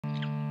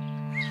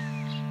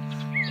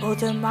Oh,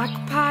 the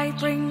magpie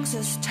brings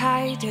us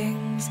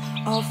tidings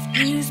of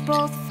news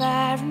both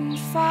fair and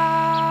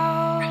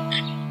foul.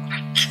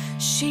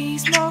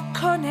 She's more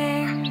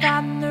cunning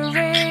than the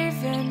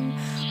raven,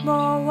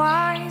 more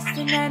wise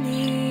than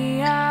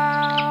any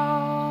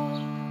owl.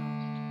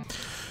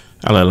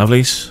 Hello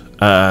lovelies,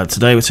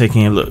 today we're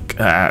taking a look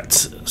at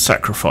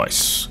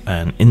Sacrifice,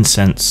 an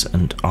Incense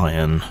and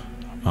Iron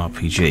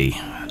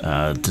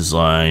RPG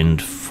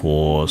designed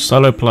for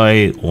solo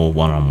play or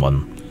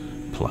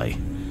one-on-one play,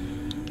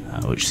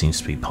 which seems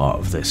to be part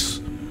of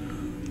this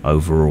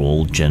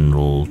overall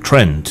general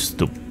trend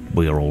that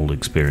we are all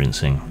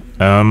experiencing.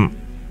 So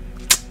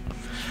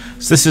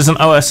this is an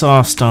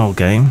OSR style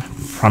game,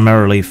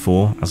 primarily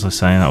for, as I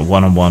say, a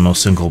one-on-one or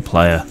single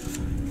player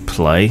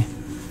play.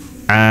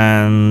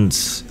 And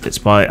it's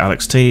by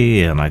Alex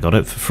T, and I got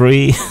it for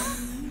free,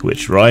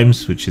 which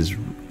rhymes, which is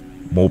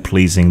more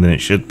pleasing than it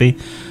should be.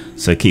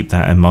 So keep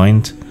that in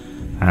mind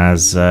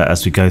as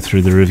we go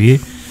through the review.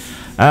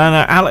 And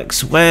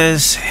Alex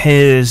wears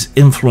his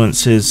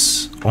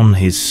influences on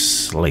his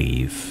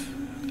sleeve,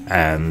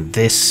 and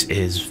this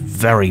is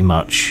very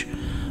much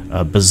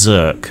a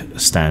Berserk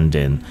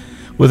stand-in,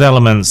 with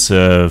elements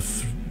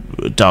of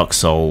Dark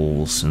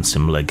Souls and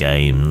similar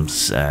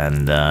games,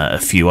 and a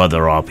few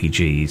other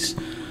RPGs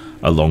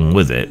along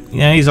with it.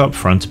 Yeah, he's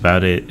upfront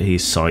about it. He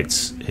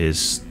cites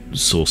his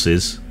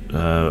sources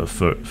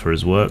for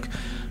his work.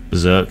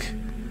 Berserk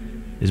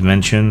is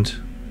mentioned,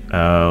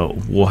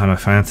 Warhammer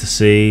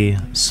Fantasy,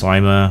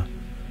 Slimer,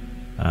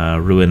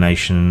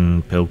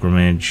 Ruination,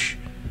 Pilgrimage,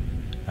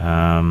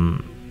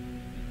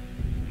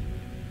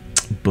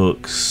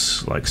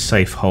 books like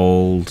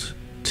Safehold,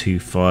 Two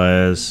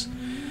Fires,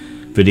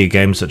 video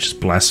games such as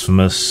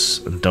Blasphemous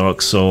and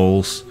Dark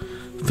Souls,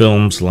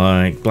 films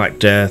like Black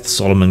Death,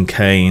 Solomon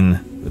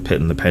Kane, The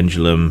Pit and the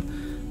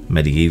Pendulum,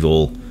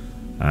 Medieval,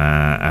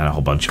 and a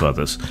whole bunch of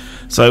others.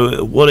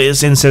 So what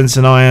is Incense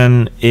and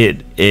Iron?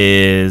 It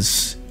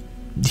is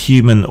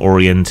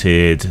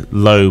human-oriented,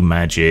 low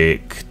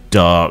magic,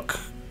 dark,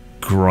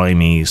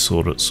 grimy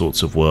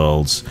sorts of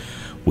worlds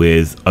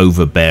with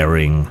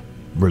overbearing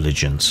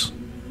religions.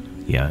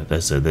 Yeah,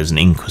 there's an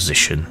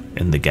inquisition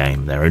in the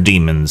game. There are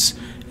demons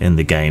in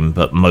the game,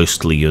 but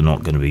mostly you're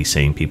not going to be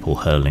seeing people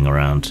hurling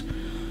around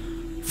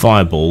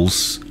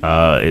fireballs.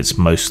 It's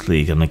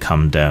mostly going to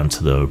come down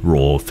to the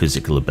raw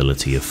physical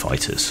ability of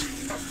fighters.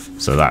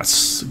 So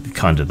that's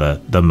kind of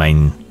the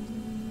main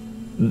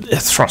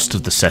thrust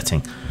of the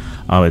setting,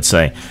 I would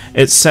say.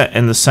 It's set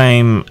in the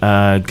same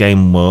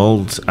game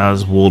world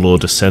as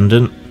Warlord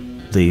Ascendant,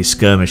 the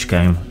skirmish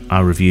game I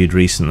reviewed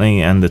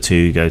recently, and the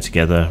two go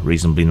together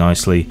reasonably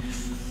nicely.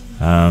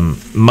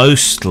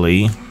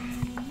 Mostly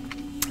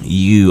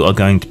you are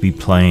going to be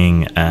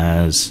playing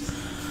as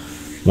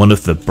one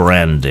of the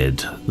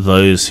branded,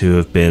 those who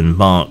have been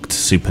marked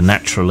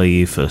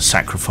supernaturally for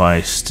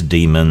sacrifice to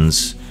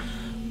demons,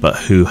 but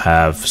who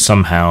have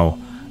somehow,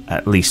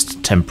 at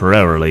least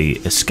temporarily,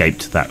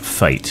 escaped that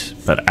fate.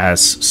 But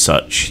as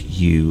such,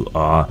 you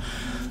are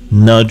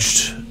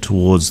nudged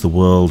towards the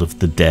world of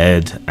the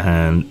dead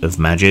and of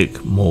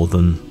magic more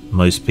than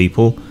most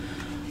people.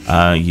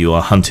 You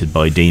are hunted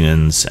by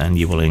demons, and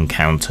you will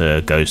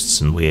encounter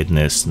ghosts and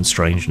weirdness and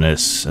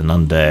strangeness and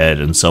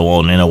undead and so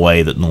on in a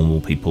way that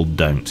normal people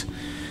don't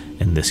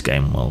in this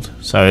game world.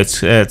 So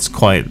it's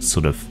quite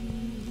sort of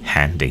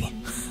handy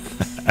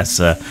as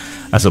a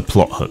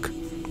plot hook.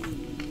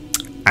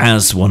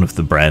 As one of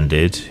the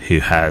branded who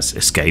has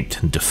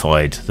escaped and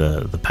defied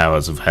the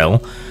powers of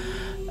hell,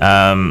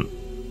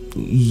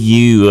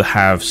 you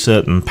have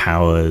certain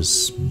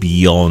powers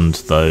beyond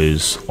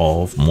those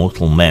of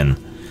mortal men.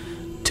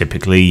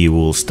 Typically you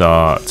will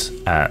start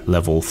at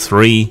level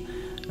 3,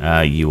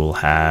 you will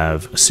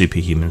have a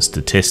superhuman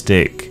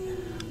statistic,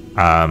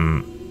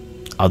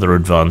 other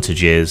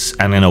advantages,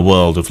 and in a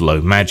world of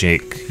low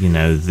magic, you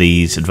know,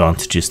 these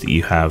advantages that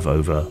you have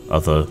over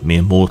other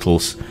mere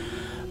mortals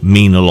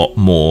mean a lot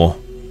more,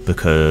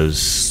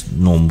 because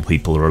normal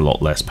people are a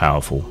lot less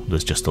powerful.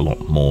 There's just a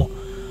lot more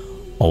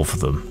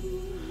of them.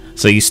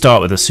 So you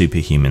start with a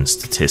superhuman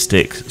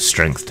statistic,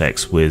 strength,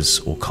 dex, whiz,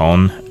 or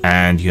con,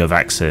 and you have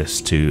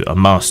access to a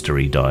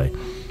mastery die,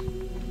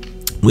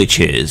 which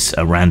is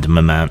a random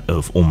amount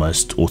of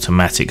almost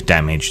automatic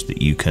damage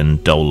that you can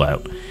dole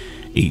out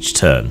each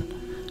turn,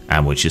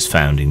 and which is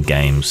found in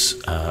games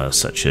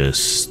such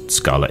as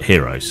Scarlet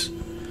Heroes,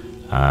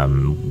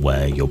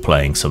 where you're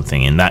playing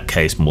something, in that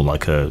case more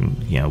like a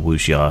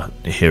wuxia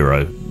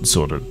hero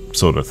sort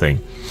of thing.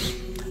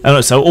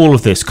 And so all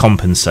of this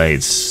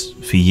compensates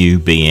for you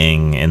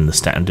being in the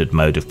standard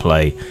mode of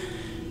play,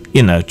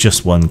 you know,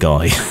 just one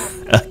guy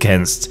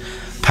against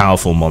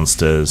powerful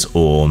monsters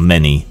or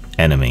many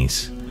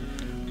enemies.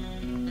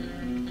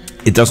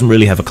 It doesn't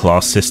really have a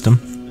class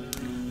system,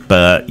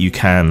 but you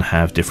can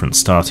have different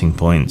starting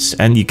points,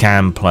 and you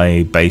can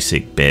play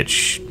basic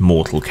bitch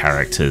mortal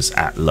characters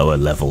at lower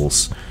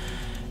levels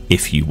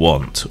if you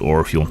want,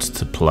 or if you wanted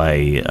to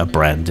play a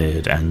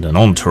branded and an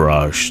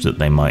entourage that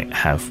they might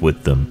have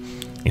with them,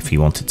 if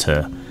you wanted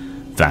to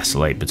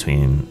vacillate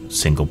between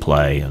single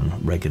play and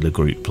regular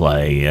group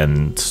play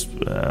and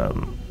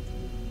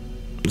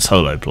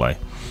solo play.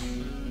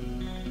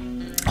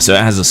 So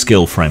it has a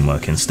skill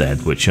framework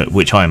instead,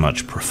 which I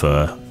much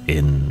prefer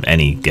in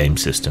any game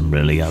system,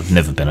 really. I've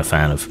never been a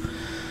fan of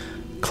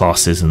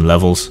classes and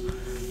levels.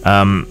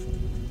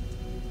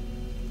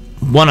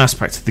 One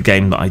aspect of the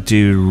game that I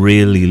do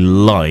really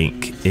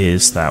like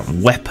is that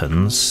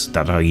weapons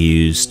that are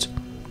used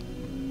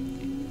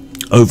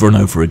over and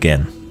over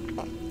again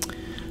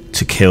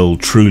to kill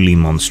truly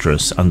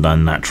monstrous and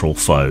unnatural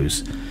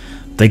foes,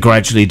 they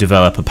gradually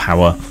develop a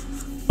power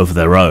of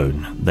their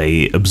own.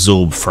 They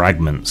absorb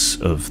fragments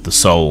of the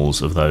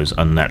souls of those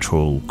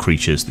unnatural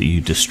creatures that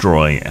you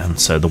destroy, and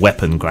so the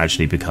weapon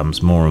gradually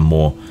becomes more and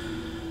more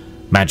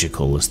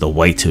magical as the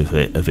weight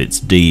of its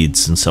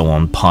deeds and so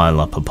on pile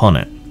up upon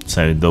it.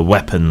 So the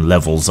weapon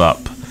levels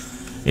up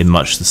in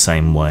much the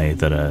same way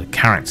that a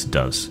character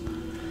does.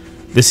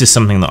 This is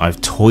something that I've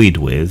toyed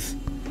with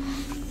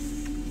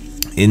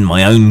in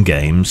my own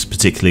games,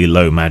 particularly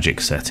low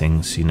magic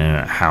settings. You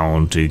know,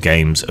 how do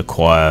games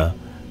acquire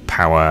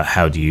power?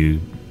 How do you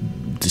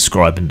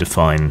describe and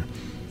define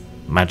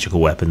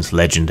magical weapons,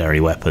 legendary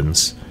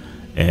weapons,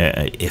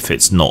 if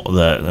it's not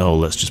the, oh,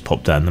 let's just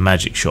pop down the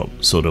magic shop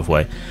sort of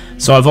way.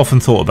 So I've often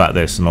thought about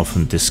this and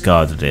often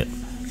discarded it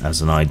as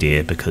an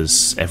idea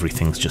because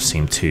everything's just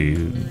seemed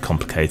too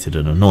complicated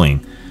and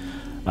annoying.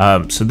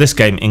 So this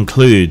game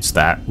includes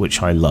that,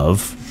 which I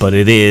love, but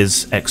it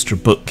is extra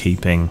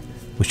bookkeeping,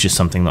 which is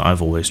something that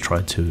I've always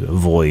tried to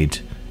avoid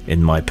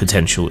in my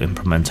potential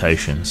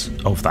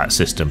implementations of that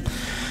system.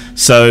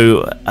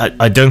 So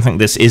I don't think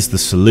this is the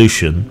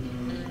solution,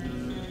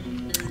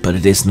 but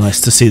it is nice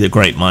to see that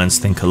great minds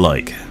think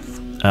alike.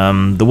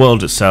 The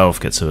world itself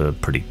gets a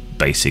pretty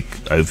basic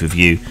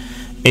overview.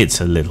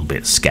 It's a little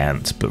bit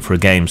scant, but for a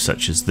game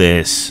such as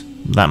this,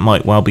 that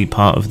might well be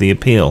part of the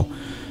appeal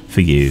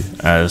for you,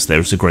 as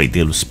there's a great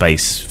deal of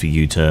space for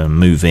you to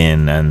move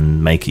in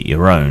and make it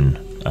your own,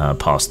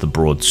 past the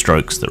broad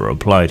strokes that are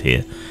applied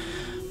here.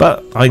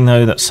 But I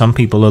know that some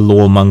people are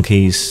lore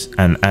monkeys,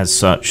 and as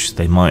such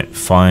they might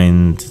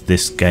find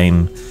this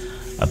game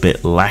a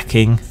bit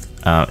lacking,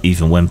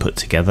 even when put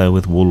together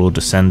with Warlord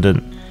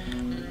Descendant.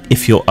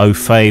 If you're au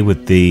fait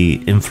with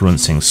the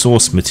influencing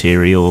source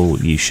material,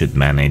 you should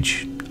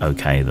manage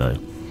okay though.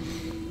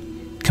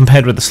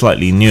 Compared with the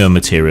slightly newer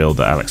material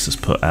that Alex has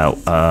put out,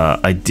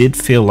 I did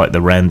feel like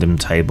the random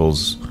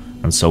tables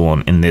and so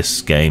on in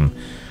this game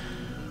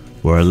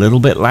were a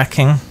little bit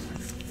lacking,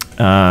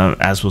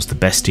 as was the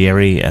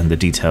bestiary and the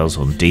details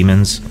on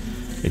demons,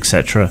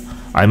 etc.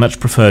 I much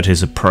preferred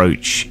his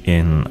approach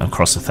in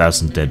Across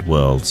 1,000 Dead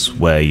Worlds,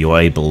 where you're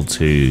able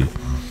to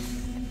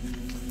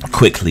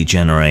quickly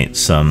generate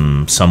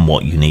some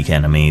somewhat unique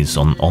enemies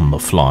on the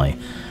fly,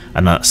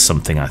 and that's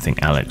something I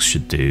think Alex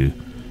should do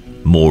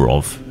more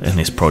of in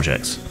his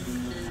projects.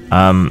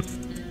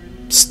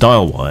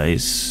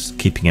 Style-wise,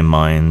 keeping in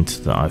mind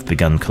that I've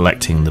begun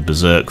collecting the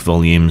Berserk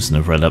volumes and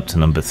have read up to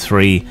number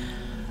 3,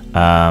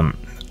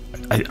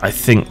 I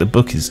think the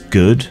book is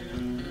good,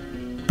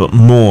 but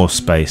more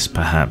space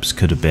perhaps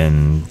could have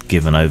been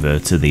given over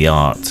to the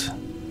art.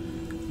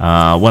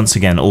 Once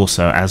again,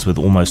 also, as with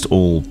almost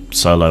all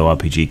solo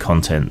RPG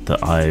content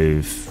that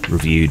I've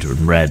reviewed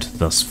and read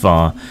thus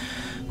far,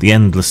 the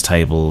endless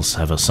tables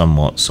have a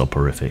somewhat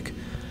soporific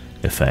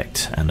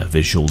effect and a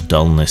visual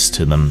dullness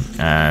to them,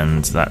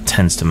 and that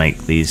tends to make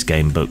these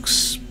game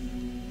books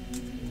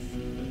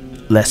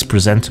less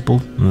presentable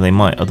than they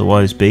might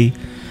otherwise be.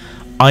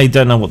 I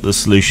don't know what the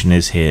solution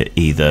is here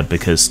either,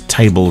 because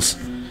tables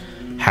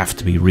have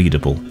to be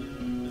readable,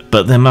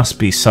 but there must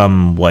be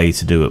some way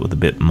to do it with a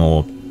bit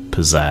more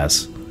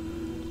pizzazz.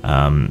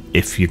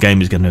 If your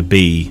game is going to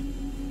be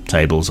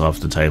tables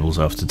after tables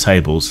after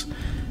tables,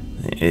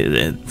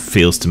 it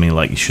feels to me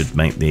like you should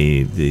make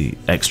the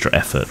extra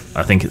effort.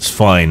 I think it's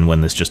fine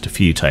when there's just a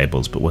few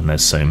tables, but when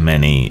there's so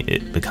many,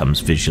 it becomes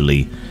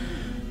visually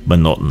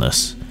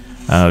monotonous.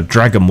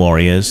 Dragon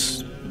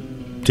Warriors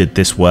did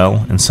this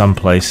well in some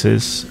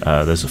places.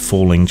 There's a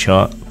falling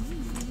chart.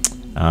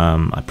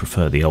 I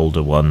prefer the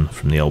older one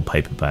from the old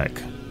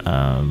paperback,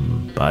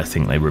 but I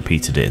think they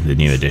repeated it in the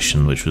new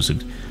edition, which was a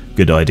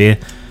good idea.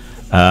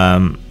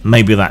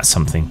 Maybe that's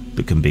something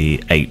that can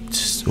be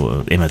aped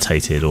or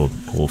imitated or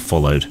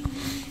followed.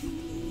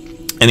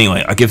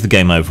 Anyway, I give the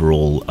game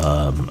overall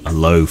a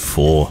low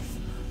 4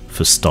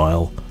 for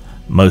style,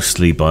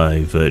 mostly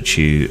by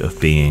virtue of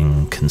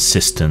being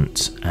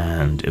consistent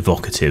and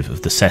evocative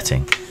of the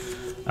setting.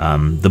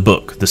 The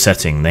book, the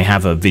setting, they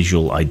have a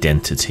visual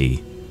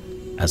identity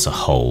as a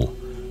whole,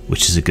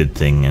 which is a good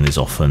thing and is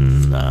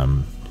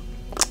often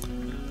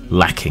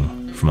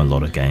lacking from a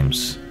lot of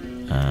games.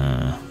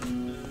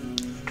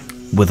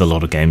 With a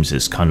lot of games,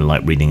 it's kind of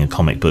like reading a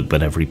comic book,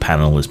 but every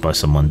panel is by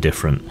someone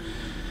different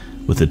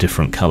with a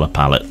different colour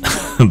palette.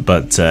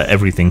 But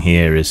everything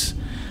here is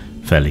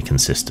fairly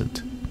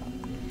consistent.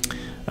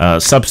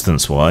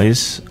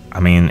 Substance-wise, I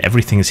mean,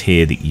 everything is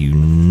here that you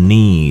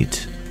need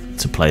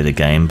to play the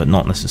game, but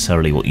not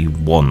necessarily what you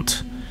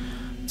want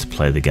to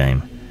play the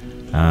game.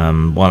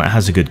 While it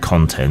has a good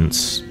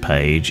contents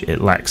page,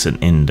 it lacks an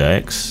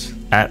index.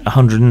 At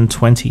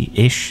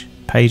 120-ish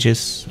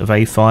pages of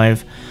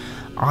A5,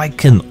 I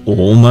can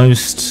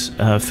almost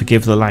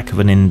forgive the lack of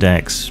an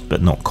index,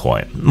 but not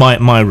quite.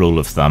 My rule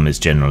of thumb is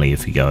generally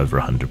if you go over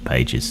 100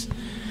 pages,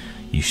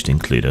 you should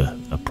include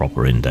a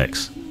proper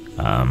index.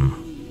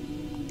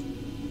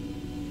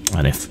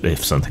 And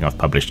if something I've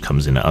published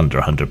comes in at under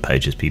 100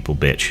 pages, people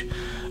bitch.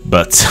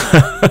 But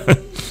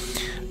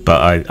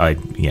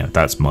yeah,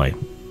 that's my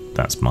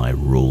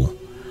rule.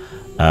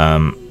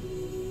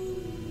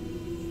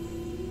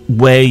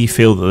 Where you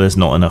feel that there's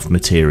not enough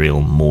material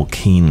more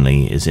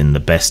keenly is in the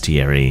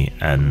bestiary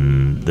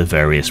and the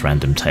various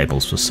random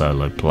tables for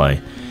solo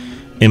play.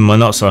 In my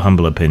not so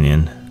humble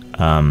opinion,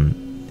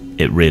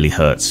 it really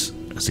hurts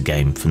as a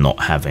game for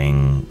not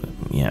having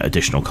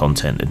additional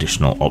content,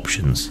 additional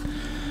options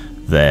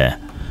there.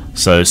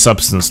 So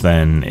substance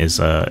then is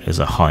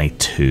a high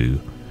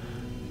 2.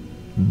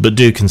 But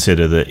do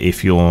consider that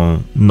if you're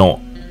not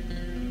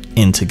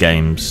into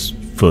games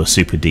for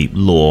super deep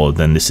lore,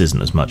 then this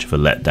isn't as much of a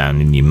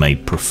letdown, and you may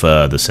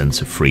prefer the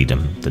sense of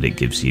freedom that it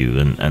gives you,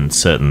 and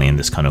certainly in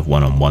this kind of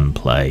one-on-one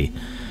play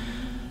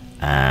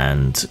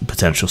and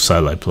potential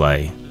solo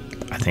play,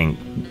 I think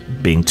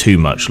being too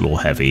much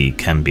lore heavy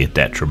can be a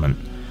detriment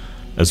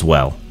as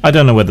well. I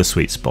don't know where the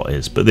sweet spot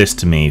is, but this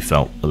to me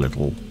felt a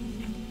little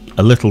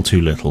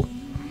too little.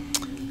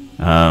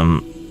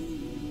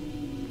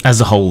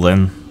 As a whole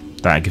then,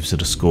 that gives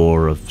it a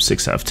score of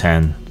 6 out of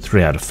 10,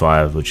 3 out of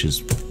 5, which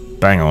is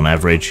bang on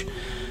average.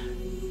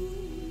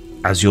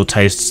 As your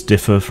tastes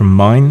differ from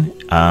mine,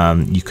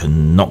 you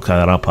can knock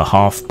that up a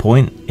half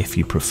point if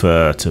you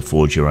prefer to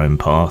forge your own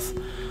path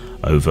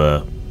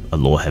over a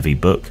lore-heavy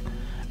book.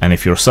 And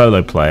if you're a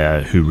solo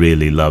player who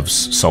really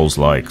loves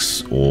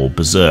Souls-Likes or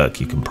Berserk,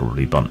 you can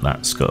probably bump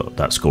that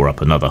score up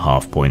another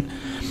half point.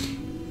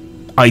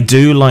 I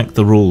do like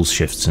the rules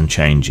shifts and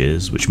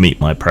changes, which meet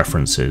my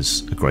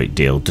preferences a great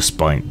deal,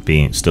 despite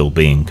still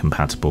being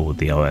compatible with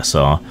the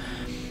OSR.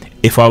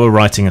 If I were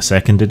writing a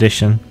second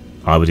edition,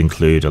 I would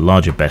include a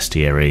larger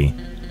bestiary,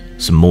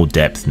 some more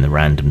depth in the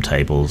random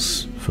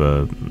tables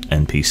for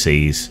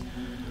NPCs,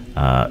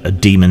 a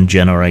demon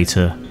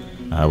generator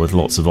with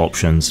lots of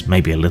options,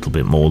 maybe a little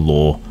bit more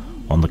lore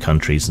on the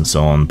countries and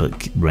so on,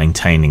 but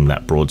maintaining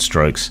that broad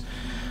strokes.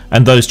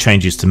 And those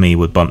changes to me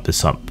would bump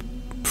this up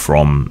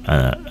from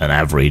an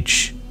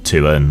average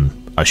to an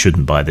I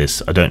shouldn't buy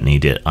this, I don't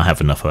need it, I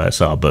have enough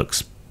OSR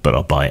books, but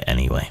I'll buy it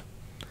anyway.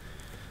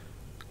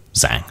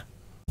 Zang.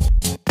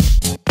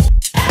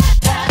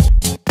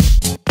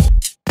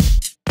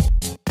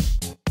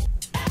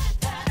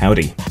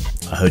 Howdy,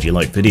 I heard you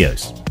like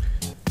videos.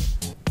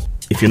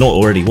 If you're not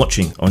already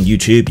watching on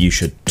YouTube, you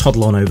should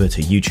toddle on over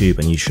to YouTube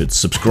and you should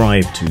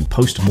subscribe to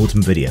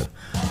Post-Mortem Video,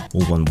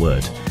 all one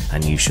word,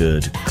 and you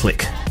should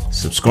click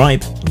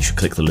subscribe, you should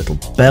click the little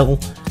bell,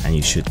 and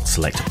you should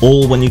select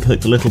all when you click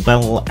the little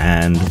bell,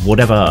 and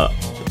whatever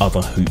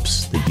other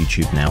hoops that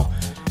YouTube now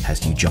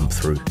has you jump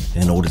through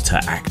in order to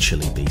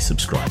actually be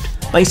subscribed.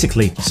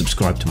 Basically,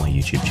 subscribe to my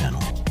YouTube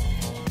channel.